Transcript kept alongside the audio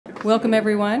Welcome,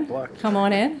 everyone. Come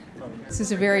on in. This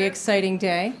is a very exciting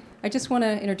day. I just want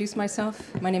to introduce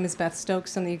myself. My name is Beth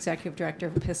Stokes. I'm the Executive Director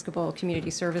of Episcopal Community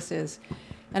Services.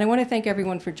 And I want to thank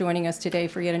everyone for joining us today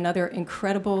for yet another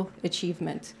incredible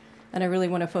achievement. And I really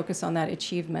want to focus on that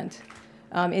achievement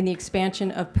in the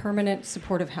expansion of permanent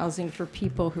supportive housing for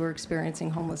people who are experiencing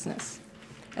homelessness.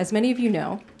 As many of you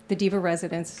know, the Diva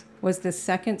Residence was the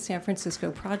second San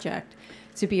Francisco project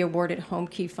to be awarded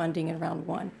Homekey funding in round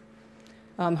one.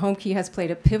 Homekey has played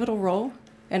a pivotal role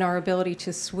in our ability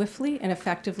to swiftly and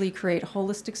effectively create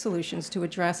holistic solutions to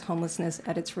address homelessness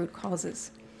at its root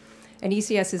causes. And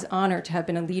ECS is honored to have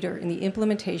been a leader in the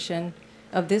implementation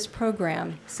of this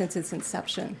program since its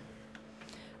inception.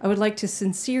 I would like to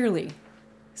sincerely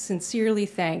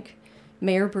thank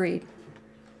Mayor Breed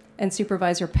and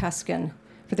Supervisor Peskin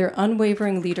for their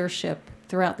unwavering leadership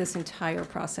throughout this entire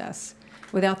process.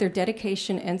 Without their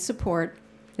dedication and support,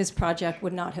 this project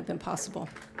would not have been possible.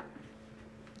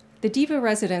 The Diva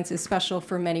Residence is special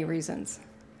for many reasons.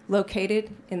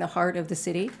 Located in the heart of the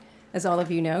city, as all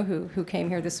of you know who came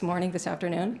here this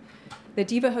afternoon, the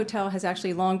Diva Hotel has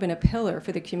actually long been a pillar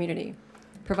for the community,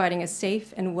 providing a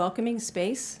safe and welcoming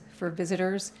space for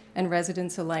visitors and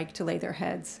residents alike to lay their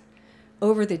heads.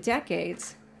 Over the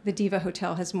decades, the Diva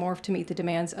Hotel has morphed to meet the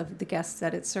demands of the guests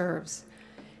that it serves.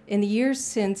 In the years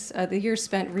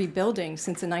spent rebuilding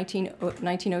since the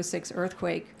 1906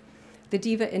 earthquake, the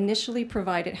Diva initially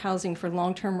provided housing for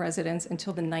long-term residents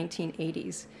until the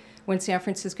 1980s, when San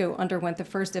Francisco underwent the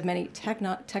first of many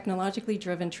technologically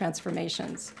driven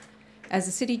transformations. As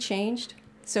the city changed,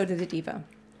 so did the Diva,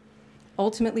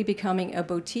 ultimately becoming a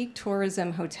boutique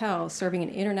tourism hotel serving an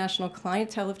international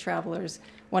clientele of travelers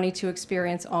wanting to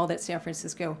experience all that San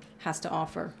Francisco has to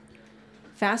offer.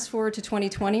 Fast forward to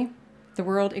 2020, the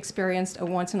world experienced a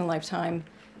once-in-a-lifetime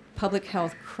public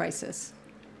health crisis.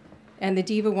 And the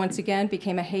Diva once again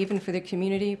became a haven for the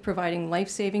community, providing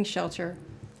life-saving shelter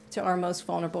to our most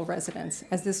vulnerable residents,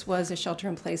 as this was a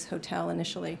shelter-in-place hotel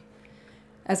initially.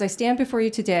 As I stand before you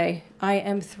today, I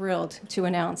am thrilled to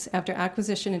announce, after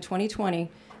acquisition in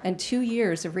 2020 and 2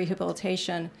 years of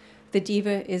rehabilitation, the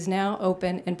Diva is now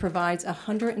open and provides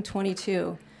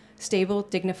 122 stable,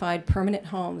 dignified, permanent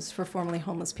homes for formerly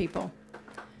homeless people.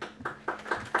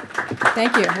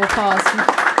 Thank you. We'll pause.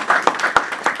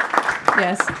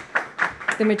 Yes.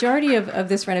 The majority of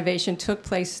this renovation took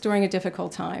place during a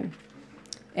difficult time.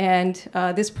 And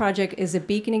this project is a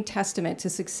beaconing testament to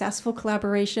successful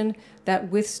collaboration that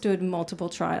withstood multiple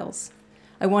trials.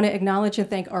 I want to acknowledge and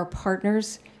thank our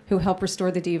partners who helped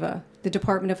restore the Diva, the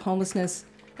Department of Homelessness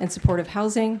and Supportive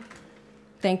Housing.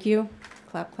 Thank you.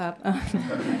 Clap, clap.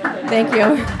 Thank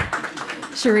you.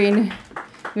 Shireen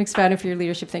McSpadden for your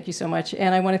leadership. Thank you so much.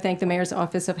 And I want to thank the Mayor's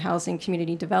Office of Housing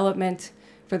Community Development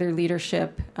for their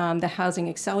leadership, the Housing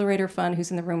Accelerator Fund,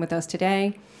 who's in the room with us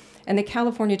today, and the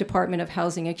California Department of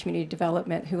Housing and Community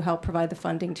Development, who helped provide the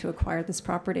funding to acquire this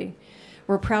property.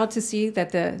 We're proud to see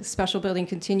that the special building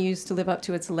continues to live up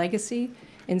to its legacy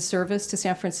in service to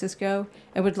San Francisco,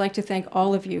 and would like to thank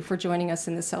all of you for joining us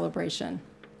in this celebration.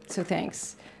 So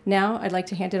thanks. Now I'd like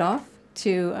to hand it off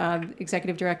to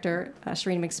Executive Director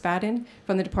Shireen McSpadden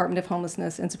from the Department of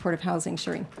Homelessness and Supportive Housing.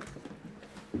 Shireen.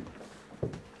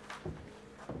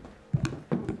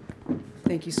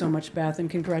 Thank you so much, Beth, and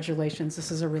congratulations. This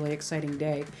is a really exciting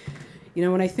day. You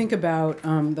know, when I think about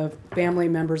the family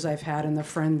members I've had and the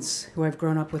friends who I've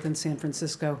grown up with in San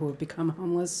Francisco who have become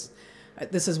homeless,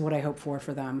 this is what I hope for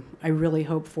them. I really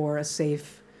hope for a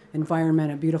safe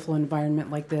environment, a beautiful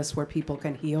environment like this where people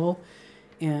can heal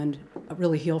and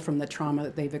really heal from the trauma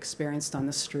that they've experienced on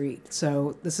the street.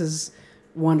 So this is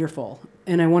wonderful.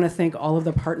 And I want to thank all of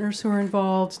the partners who are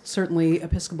involved, certainly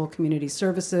Episcopal Community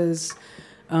Services.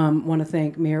 Want to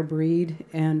thank Mayor Breed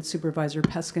and Supervisor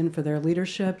Peskin for their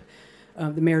leadership,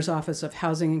 the Mayor's Office of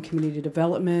Housing and Community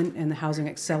Development and the Housing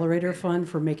Accelerator Fund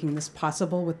for making this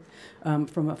possible with,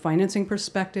 from a financing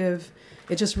perspective.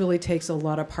 It just really takes a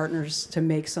lot of partners to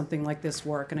make something like this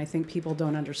work, and I think people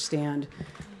don't understand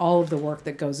all of the work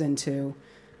that goes into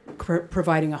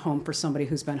providing a home for somebody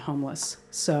who's been homeless.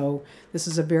 So this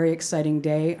is a very exciting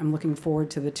day. I'm looking forward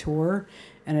to the tour,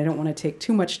 and I don't want to take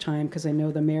too much time because I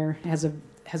know the mayor has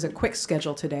a quick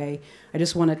schedule today. I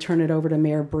just want to turn it over to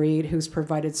Mayor Breed, who's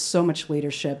provided so much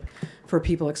leadership for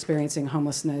people experiencing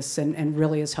homelessness and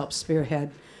really has helped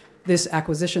spearhead this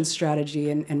acquisition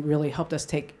strategy and really helped us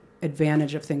take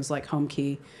advantage of things like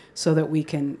Homekey so that we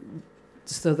can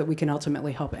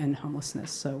ultimately help end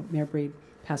homelessness. So Mayor Breed,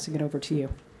 passing it over to you.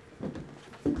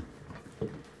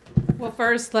 Well,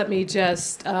 first, let me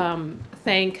just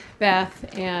thank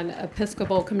Beth and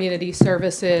Episcopal Community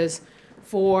Services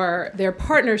for their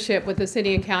partnership with the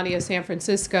City and County of San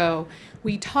Francisco.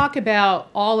 We talk about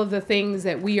all of the things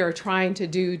that we are trying to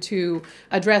do to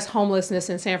address homelessness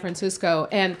in San Francisco,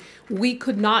 and we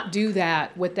could not do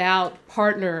that without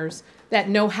partners that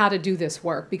know how to do this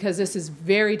work, because this is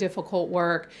very difficult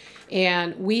work,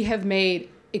 and we have made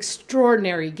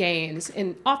extraordinary gains.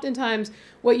 And oftentimes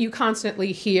what you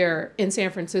constantly hear in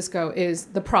San Francisco is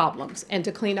the problems and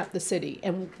to clean up the city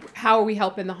and how are we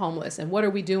helping the homeless and what are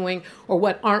we doing or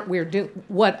what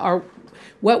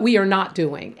we are not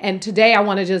doing. And today I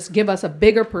want to just give us a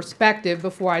bigger perspective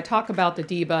before I talk about the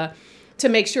Diva, to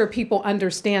make sure people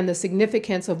understand the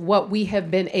significance of what we have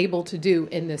been able to do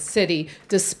in this city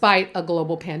despite a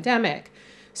global pandemic.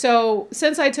 So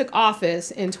since I took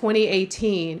office in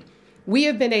 2018, we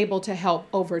have been able to help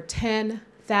over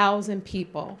 10,000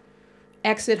 people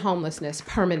exit homelessness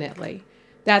permanently.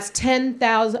 That's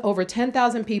over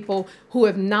 10,000 people who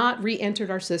have not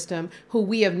re-entered our system, who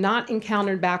we have not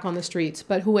encountered back on the streets,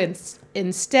 but who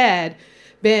instead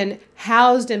been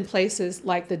housed in places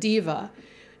like the Diva.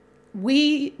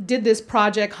 We did this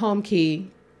project Homekey.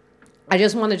 I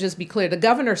just want to be clear. The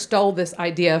governor stole this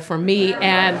idea from me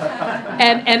and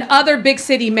other big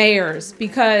city mayors,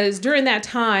 because during that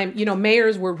time,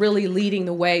 mayors were really leading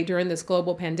the way during this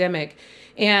global pandemic.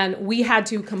 And we had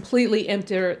to completely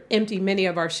empty many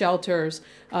of our shelters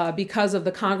because of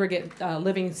the congregate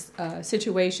living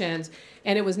situations.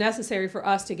 And it was necessary for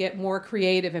us to get more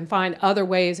creative and find other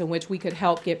ways in which we could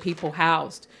help get people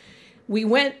housed. We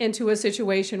went into a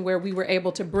situation where we were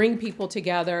able to bring people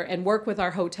together and work with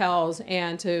our hotels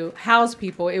and to house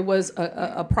people. It was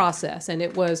a process, and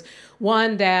it was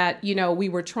one that, we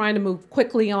were trying to move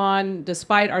quickly on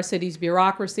despite our city's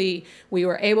bureaucracy. We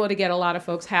were able to get a lot of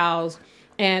folks housed,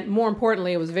 and more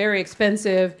importantly, it was very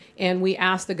expensive, and we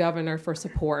asked the governor for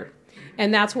support.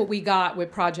 And that's what we got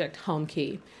with Project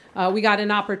Homekey. We got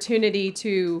an opportunity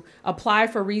to apply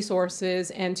for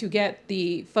resources and to get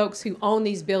the folks who own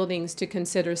these buildings to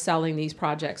consider selling these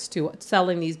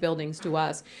buildings to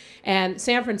us. And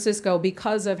San Francisco,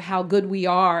 because of how good we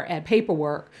are at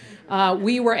paperwork,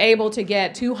 we were able to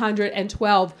get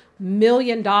 $212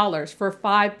 million for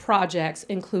 5 projects,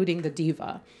 including the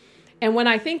Diva. And when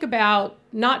I think about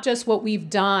not just what we've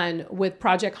done with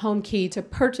Project Homekey to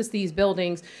purchase these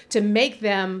buildings, to make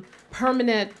them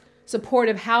permanent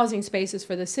supportive housing spaces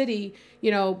for the city,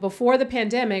 before the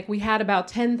pandemic, we had about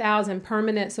 10,000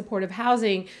 permanent supportive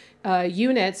housing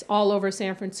units all over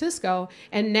San Francisco,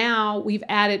 and now we've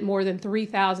added more than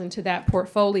 3,000 to that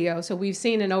portfolio. So we've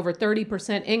seen an over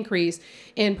 30% increase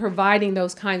in providing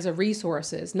those kinds of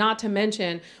resources, not to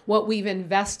mention what we've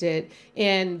invested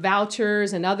in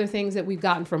vouchers and other things that we've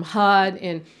gotten from HUD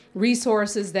and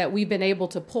resources that we've been able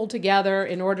to pull together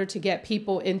in order to get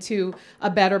people into a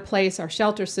better place, our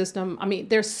shelter system. I mean,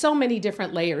 there's so many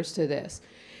different layers to this.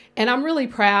 And I'm really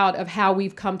proud of how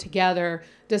we've come together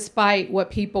despite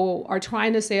what people are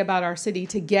trying to say about our city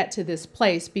to get to this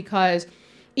place, because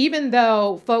even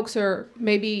though folks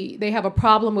they have a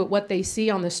problem with what they see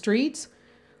on the streets,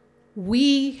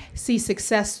 we see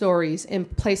success stories in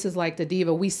places like the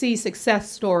Diva. We see success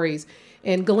stories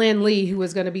in Glenn Lee, who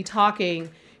is going to be talking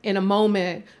in a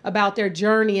moment about their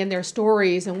journey and their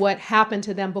stories and what happened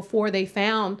to them before they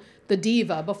found the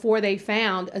Diva, before they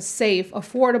found a safe,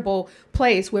 affordable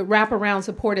place with wraparound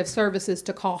supportive services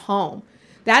to call home.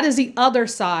 That is the other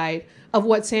side of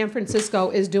what San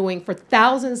Francisco is doing for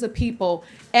thousands of people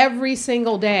every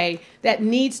single day that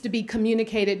needs to be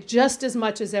communicated just as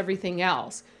much as everything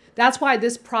else. That's why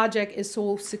this project is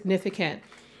so significant.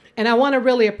 And I want to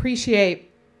really appreciate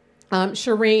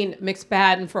Shireen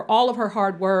McSpadden for all of her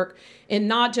hard work in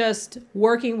not just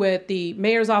working with the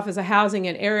Mayor's Office of Housing,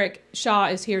 and Eric Shaw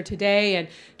is here today, and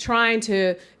trying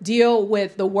to deal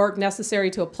with the work necessary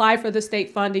to apply for the state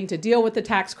funding, to deal with the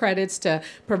tax credits, to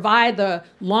provide the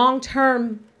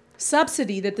long-term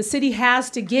subsidy that the city has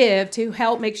to give to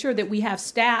help make sure that we have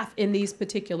staff in these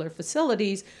particular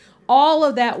facilities. All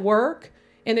of that work,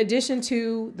 in addition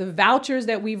to the vouchers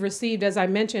that we've received, as I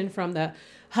mentioned, from the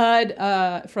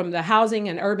HUD, from the Housing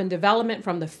and Urban Development,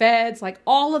 from the feds, like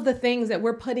all of the things that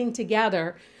we're putting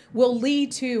together will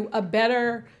lead to a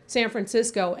better San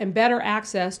Francisco and better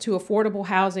access to affordable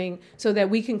housing so that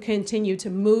we can continue to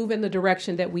move in the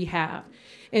direction that we have.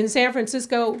 In San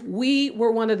Francisco, we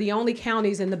were one of the only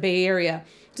counties in the Bay Area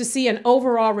to see an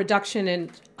overall reduction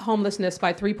in homelessness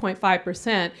by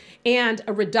 3.5% and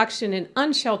a reduction in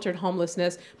unsheltered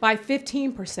homelessness by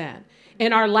 15%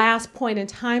 in our last point in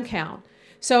time count.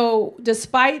 So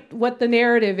despite what the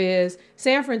narrative is,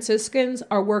 San Franciscans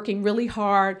are working really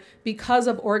hard because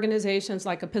of organizations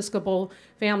like Episcopal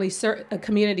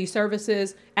Community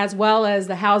Services, as well as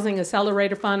the Housing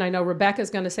Accelerator Fund. I know Rebecca's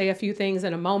going to say a few things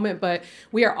in a moment, but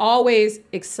we are always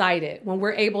excited when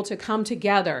we're able to come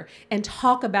together and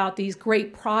talk about these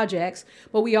great projects,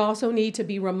 but we also need to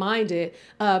be reminded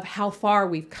of how far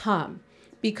we've come,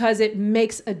 because it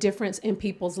makes a difference in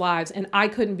people's lives. And I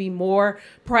couldn't be more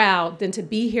proud than to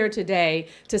be here today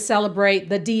to celebrate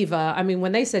the Diva. I mean,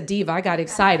 when they said Diva, I got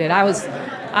excited. I was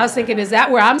thinking, is that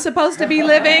where I'm supposed to be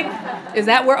living? Is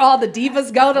that where all the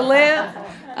divas go to live?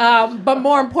 But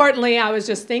more importantly, I was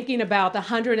just thinking about the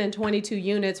 122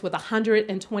 units with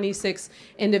 126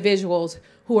 individuals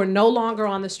who are no longer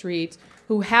on the streets,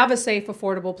 who have a safe,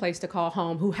 affordable place to call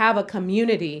home, who have a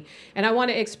community. And I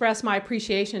want to express my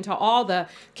appreciation to all the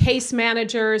case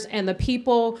managers and the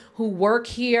people who work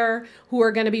here, who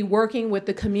are going to be working with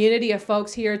the community of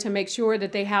folks here to make sure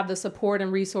that they have the support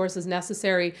and resources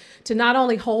necessary to not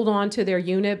only hold on to their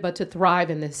unit, but to thrive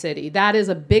in this city. That is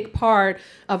a big part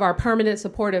of our permanent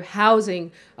supportive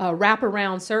housing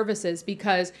wraparound services,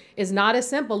 because it's not as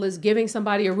simple as giving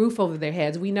somebody a roof over their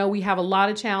heads. We know we have a lot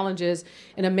of challenges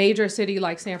in a major city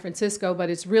like San Francisco,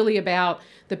 but it's really about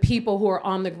the people who are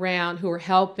on the ground, who are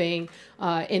helping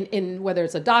in whether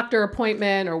it's a doctor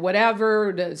appointment or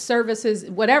whatever, the services,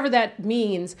 whatever that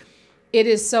means. It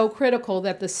is so critical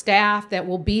that the staff that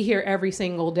will be here every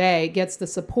single day gets the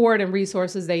support and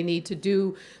resources they need to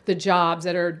do the jobs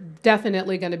that are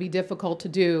definitely going to be difficult to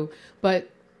do, but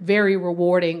very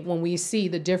rewarding when we see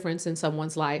the difference in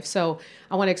someone's life. So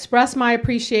I want to express my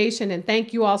appreciation and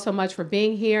thank you all so much for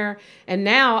being here. And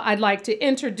now I'd like to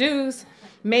introduce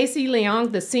Macy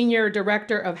Leong, the Senior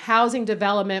Director of Housing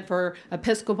Development for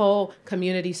Episcopal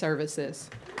Community Services.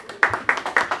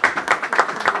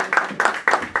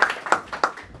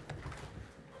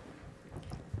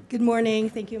 Good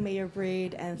morning. Thank you, Mayor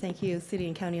Breed, and thank you, City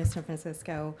and County of San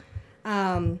Francisco.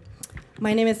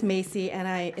 My name is Macy, and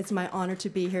it's my honor to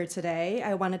be here today.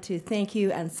 I wanted to thank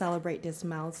you and celebrate this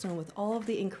milestone with all of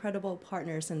the incredible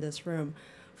partners in this room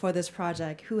for this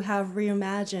project who have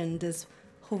reimagined this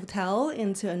hotel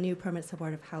into a new permanent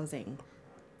supportive housing.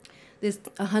 This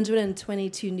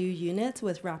 122 new units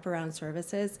with wraparound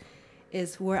services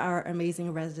is where our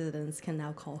amazing residents can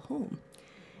now call home.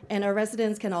 And our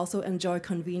residents can also enjoy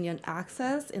convenient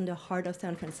access in the heart of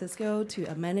San Francisco to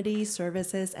amenities,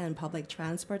 services, and public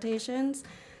transportations,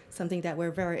 something that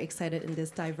we're very excited in this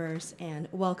diverse and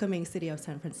welcoming city of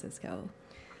San Francisco.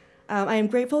 I am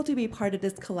grateful to be part of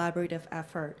this collaborative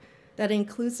effort that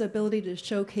includes the ability to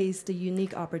showcase the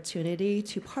unique opportunity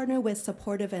to partner with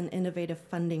supportive and innovative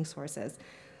funding sources,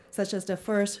 such as the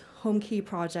first Homekey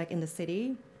project in the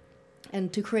city,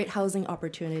 and to create housing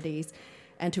opportunities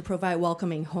and to provide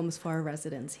welcoming homes for our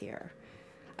residents here.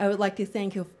 I would like to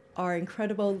thank our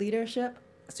incredible leadership,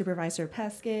 Supervisor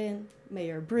Peskin,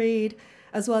 Mayor Breed,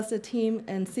 as well as the team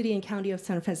and City and County of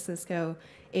San Francisco,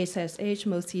 HSH,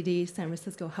 MoCD, San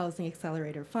Francisco Housing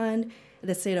Accelerator Fund, and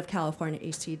the State of California,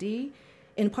 HCD,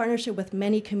 in partnership with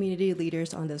many community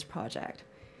leaders on this project.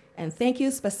 And thank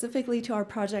you specifically to our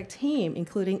project team,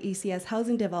 including ECS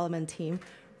Housing Development Team,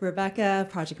 Rebecca,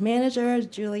 Project Manager,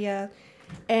 Julia,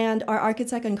 and our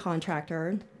architect and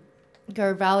contractor,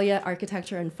 Garvalia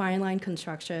Architecture and Fine Line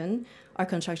Construction, our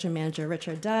construction manager,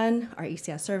 Richard Dunn, our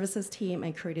ECS Services team,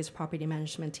 and Creative's Property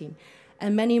Management team,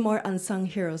 and many more unsung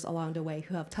heroes along the way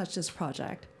who have touched this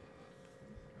project.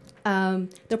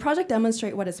 The project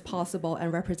demonstrates what is possible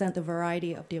and represent the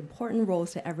variety of the important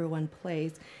roles that everyone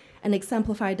plays, and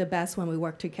exemplify the best when we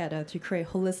work together to create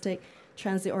holistic,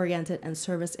 transit-oriented, and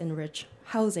service-enriched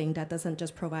housing that doesn't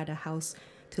just provide a house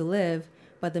to live,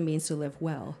 but the means to live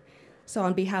well. So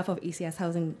on behalf of ECS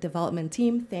Housing Development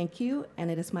Team, thank you, and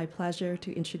it is my pleasure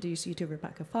to introduce you to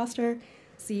Rebecca Foster,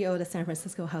 CEO of the San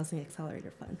Francisco Housing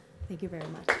Accelerator Fund. Thank you very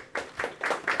much.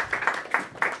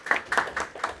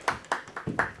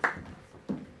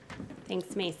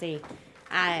 Thanks, Macy.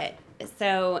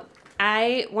 So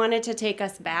I wanted to take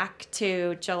us back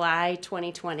to July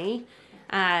 2020,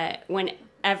 when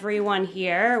everyone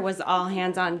here was all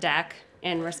hands on deck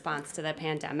in response to the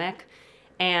pandemic.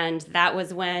 And that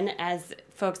was when, as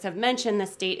folks have mentioned, the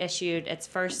state issued its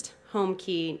first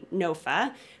Homekey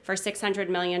NOFA for $600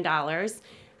 million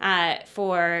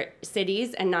for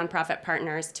cities and nonprofit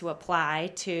partners to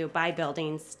apply to buy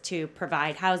buildings to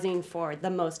provide housing for the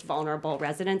most vulnerable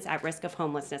residents at risk of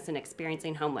homelessness and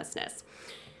experiencing homelessness.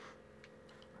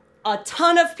 A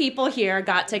ton of people here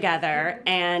got together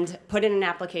and put in an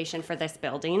application for this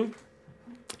building.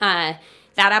 That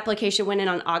application went in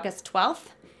on August 12th,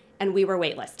 and we were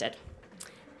waitlisted.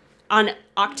 on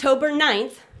October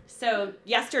 9th, so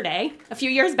yesterday, a few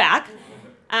years back,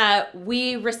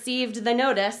 we received the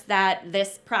notice that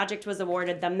this project was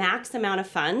awarded the max amount of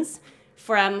funds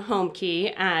from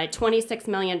Homekey, $26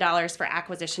 million for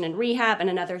acquisition and rehab, and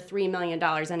another $3 million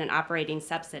in an operating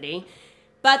subsidy.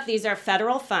 But these are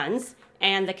federal funds,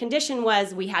 and the condition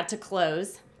was we had to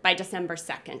close by December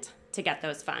 2nd to get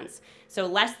those funds. So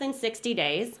less than 60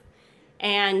 days.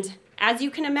 And as you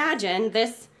can imagine,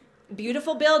 this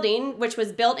beautiful building, which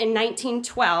was built in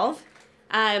 1912,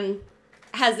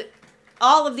 has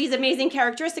all of these amazing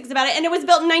characteristics about it, and it was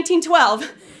built in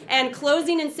 1912. And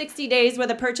closing in 60 days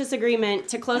with a purchase agreement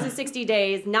to close in 60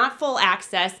 days, not full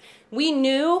access, we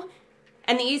knew,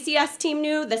 and the ECS team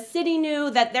knew, the city knew,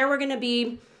 that there were going to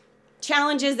be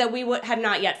challenges that we had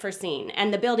not yet foreseen.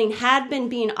 And the building had been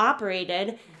being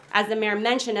operated, as the mayor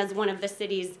mentioned, as one of the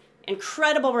city's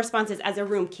incredible responses as a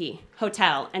Homekey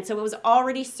hotel. And so it was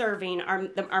already serving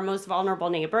our most vulnerable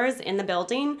neighbors in the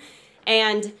building.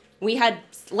 And we had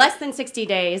less than 60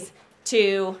 days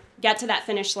to get to that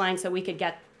finish line so we could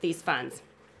get these funds.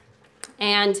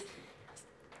 And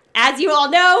as you all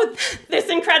know, this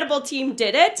incredible team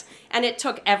did it, and it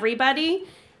took everybody.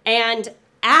 And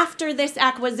after this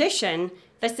acquisition,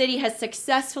 the city has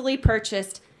successfully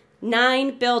purchased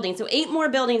 9 buildings, so 8 more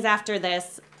buildings after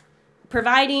this,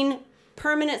 providing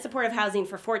permanent supportive housing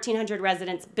for 1,400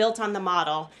 residents built on the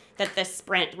model that this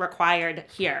sprint required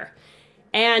here.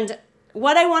 And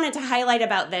what I wanted to highlight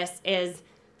about this is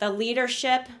the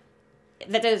leadership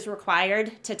that is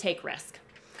required to take risk.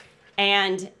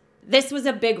 And this was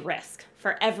a big risk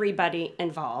for everybody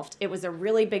involved. It was a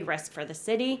really big risk for the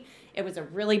city. It was a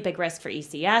really big risk for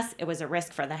ECS. It was a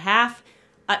risk for the HAF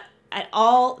at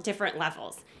all different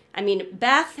levels. I mean,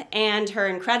 Beth and her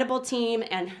incredible team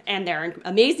and their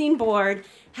amazing board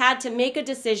had to make a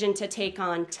decision to take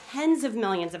on tens of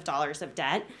millions of dollars of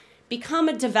debt, become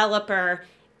a developer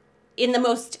in the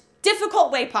most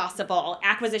difficult way possible,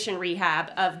 acquisition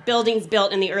rehab of buildings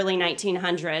built in the early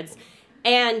 1900s.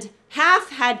 And HAF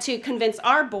had to convince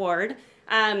our board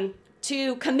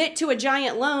to commit to a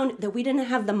giant loan that we didn't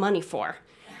have the money for.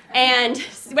 And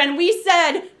when we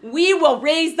said, we will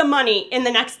raise the money in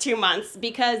the next 2 months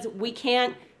because we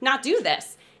can't not do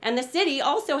this. And the city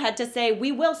also had to say,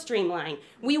 we will streamline.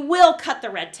 We will cut the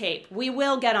red tape. We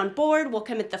will get on board. We'll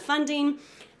commit the funding.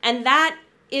 And that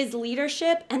is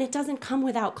leadership, and it doesn't come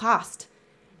without cost.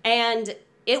 And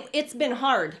it's been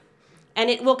hard, and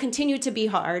it will continue to be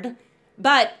hard.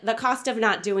 But the cost of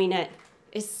not doing it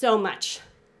is so much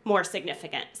more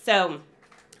significant. So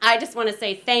I just want to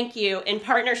say thank you in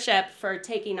partnership for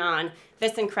taking on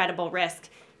this incredible risk.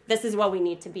 This is what we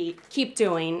need to keep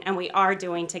doing, and we are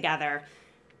doing together.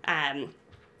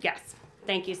 Yes,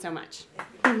 thank you so much.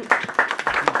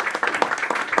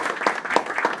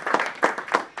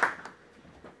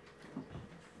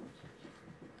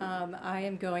 I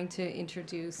am going to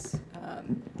introduce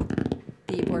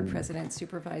the board president,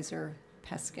 Supervisor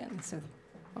Peskin. So,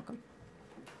 welcome.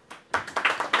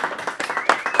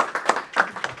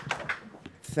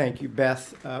 Thank you,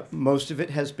 Beth. Most of it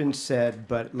has been said,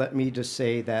 but let me just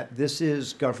say that this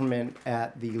is government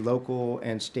at the local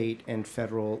and state and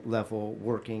federal level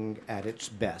working at its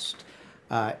best.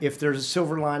 If there's a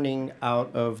silver lining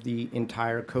out of the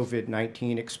entire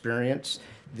COVID-19 experience,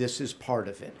 this is part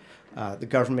of it. The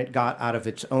government got out of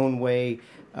its own way.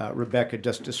 Rebecca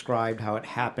just described how it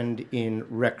happened in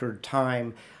record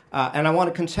time. And I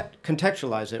want to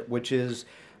contextualize it, which is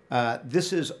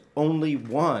this is only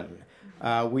one.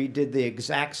 We did the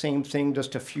exact same thing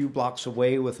just a few blocks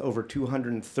away with over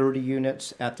 230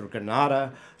 units at the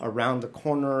Granada, around the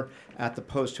corner at the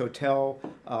Post Hotel,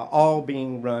 all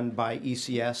being run by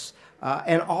ECS.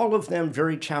 And all of them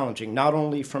very challenging, not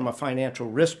only from a financial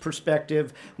risk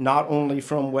perspective, not only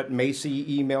from what Macy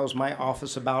emails my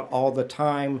office about all the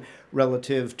time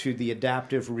relative to the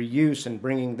adaptive reuse and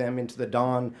bringing them into the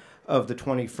dawn of the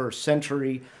 21st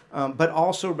century, but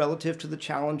also relative to the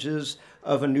challenges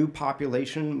of a new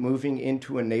population moving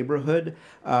into a neighborhood,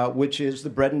 which is the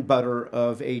bread and butter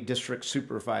of a district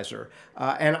supervisor.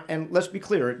 And let's be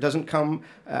clear, it doesn't come,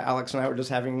 Alex and I were just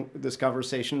having this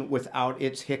conversation, without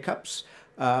its hiccups.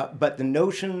 But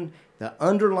the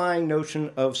underlying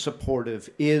notion of supportive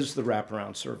is the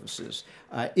wraparound services,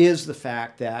 is the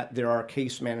fact that there are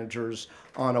case managers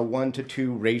on a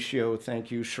 1-to-2 ratio,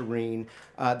 thank you, Shireen,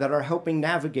 that are helping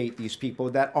navigate these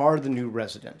people that are the new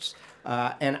residents.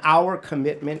 And our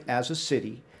commitment as a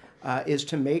city is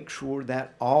to make sure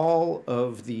that all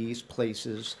of these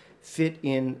places fit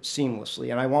in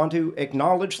seamlessly. And I want to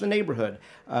acknowledge the neighborhood.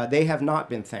 They have not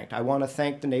been thanked. I want to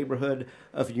thank the neighborhood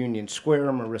of Union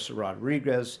Square, Marissa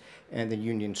Rodriguez, and the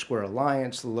Union Square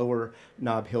Alliance, the Lower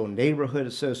Nob Hill Neighborhood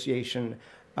Association,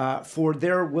 for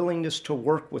their willingness to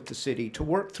work with the city, to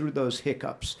work through those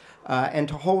hiccups, and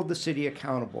to hold the city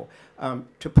accountable.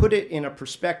 To put it in a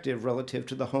perspective relative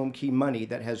to the Homekey money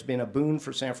that has been a boon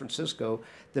for San Francisco,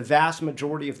 the vast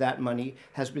majority of that money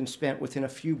has been spent within a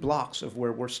few blocks of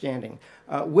where we're standing,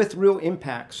 with real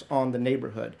impacts on the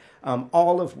neighborhood,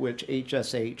 all of which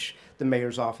HSH, the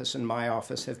mayor's office, and my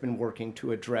office have been working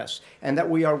to address, and that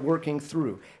we are working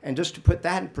through. And just to put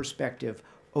that in perspective,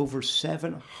 over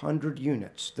 700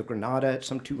 units, the Granada at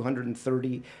some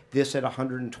 230, this at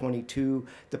 122,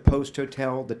 the Post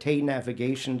Hotel, the Tay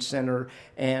Navigation Center,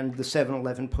 and the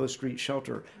 7-Eleven Post Street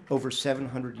Shelter, over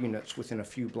 700 units within a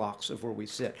few blocks of where we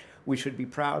sit. We should be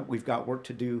proud. We've got work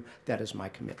to do. That is my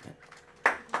commitment.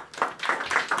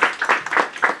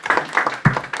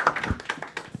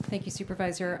 Thank you,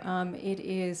 Supervisor. It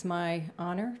is my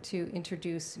honor to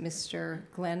introduce Mr.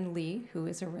 Glenn Lee, who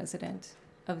is a resident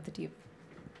of the Diva.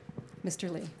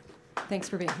 Mr. Lee, thanks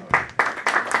for being here.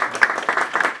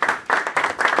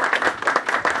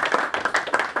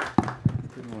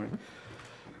 Good morning.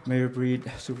 Mayor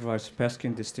Breed, Supervisor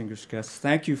Peskin, distinguished guests,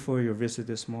 thank you for your visit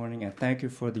this morning, and thank you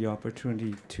for the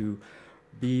opportunity to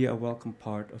be a welcome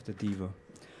part of the Diva.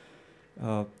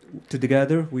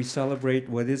 Together, we celebrate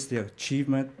what is the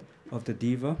achievement of the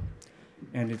Diva,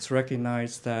 and it's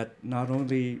recognized that not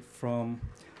only from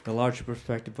the larger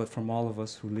perspective, but from all of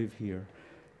us who live here.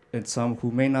 And some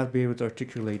who may not be able to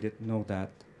articulate it know that.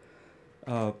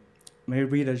 Mayor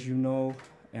Breed, as you know,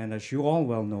 and as you all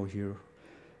well know here,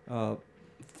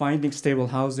 finding stable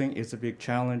housing is a big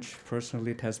challenge.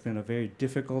 Personally, it has been a very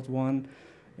difficult one,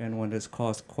 and one that's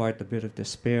caused quite a bit of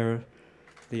despair,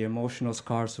 the emotional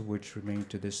scars of which remain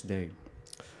to this day.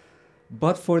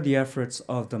 But for the efforts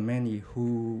of the many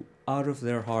who, out of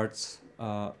their hearts,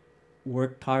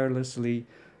 work tirelessly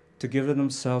to give of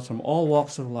themselves from all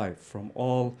walks of life, from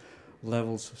all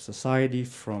levels of society,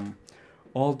 from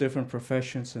all different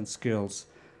professions and skills,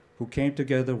 who came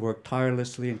together, worked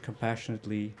tirelessly and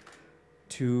compassionately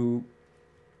to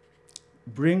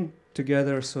bring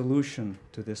together a solution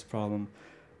to this problem.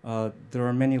 There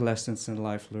are many lessons in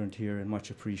life learned here, and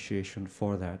much appreciation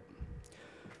for that.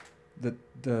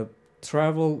 The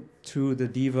travel to the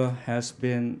Diva has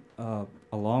been a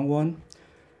long one,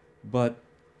 but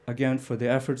again, for the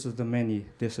efforts of the many,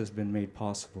 this has been made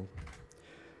possible.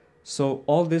 So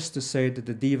all this to say that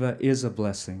the Diva is a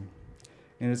blessing.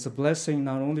 And it's a blessing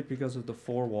not only because of the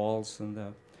four walls and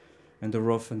the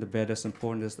roof and the bed, as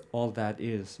important as all that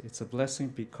is. It's a blessing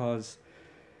because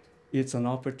it's an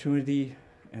opportunity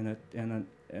and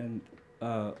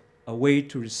a way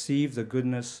to receive the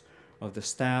goodness of the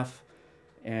staff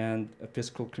and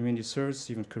Episcopal Community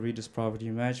Services, even Caritas Property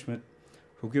Management,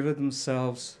 who give it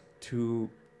themselves to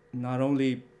not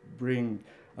only bring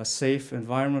a safe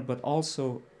environment, but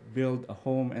also build a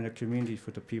home and a community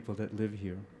for the people that live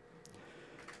here.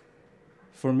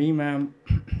 For me, ma'am,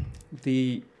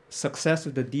 the success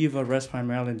of the Diva rests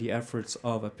primarily in the efforts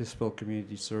of Episcopal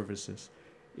Community Services.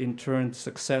 In turn, the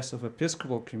success of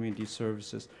Episcopal Community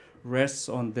Services rests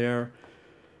on their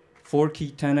four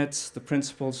key tenets, the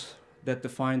principles that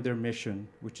define their mission,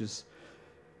 which is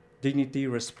dignity,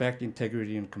 respect,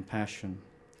 integrity, and compassion.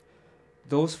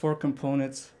 Those four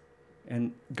components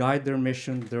and guide their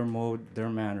mission, their mode, their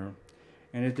manner.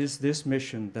 And it is this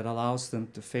mission that allows them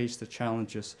to face the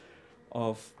challenges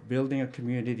of building a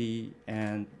community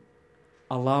and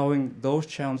allowing those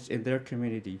challenges in their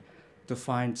community to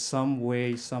find some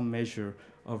way, some measure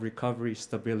of recovery,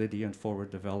 stability, and forward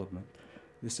development.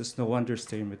 This is no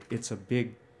understatement. It's a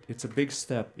big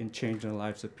step in changing the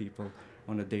lives of people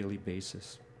on a daily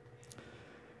basis.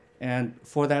 And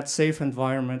for that safe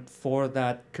environment, for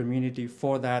that community,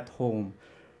 for that home,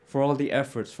 for all the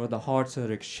efforts, for the hearts that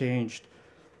are exchanged,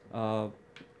 I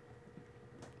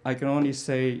can only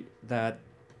say that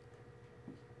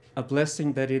a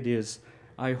blessing that it is.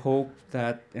 I hope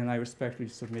that, and I respectfully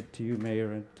submit to you,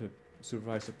 Mayor, and to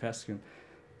Supervisor Peskin,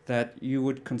 that you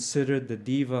would consider the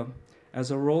Diva as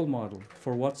a role model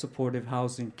for what supportive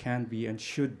housing can be and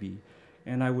should be.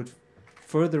 And I would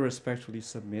further respectfully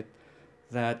submit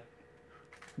that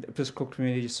the Episcopal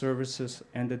Community Services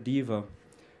and the Diva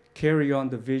carry on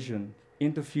the vision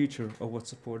in the future of what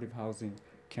supportive housing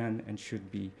can and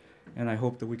should be. And I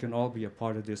hope that we can all be a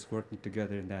part of this, working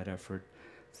together in that effort.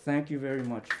 Thank you very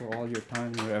much for all your time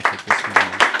and your effort this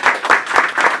morning.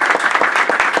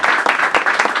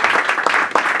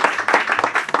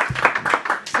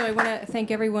 So I want to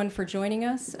thank everyone for joining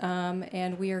us,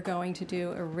 and we are going to do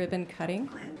a ribbon cutting.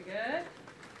 Good.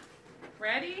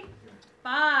 Ready?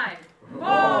 5,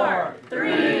 4,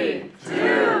 3,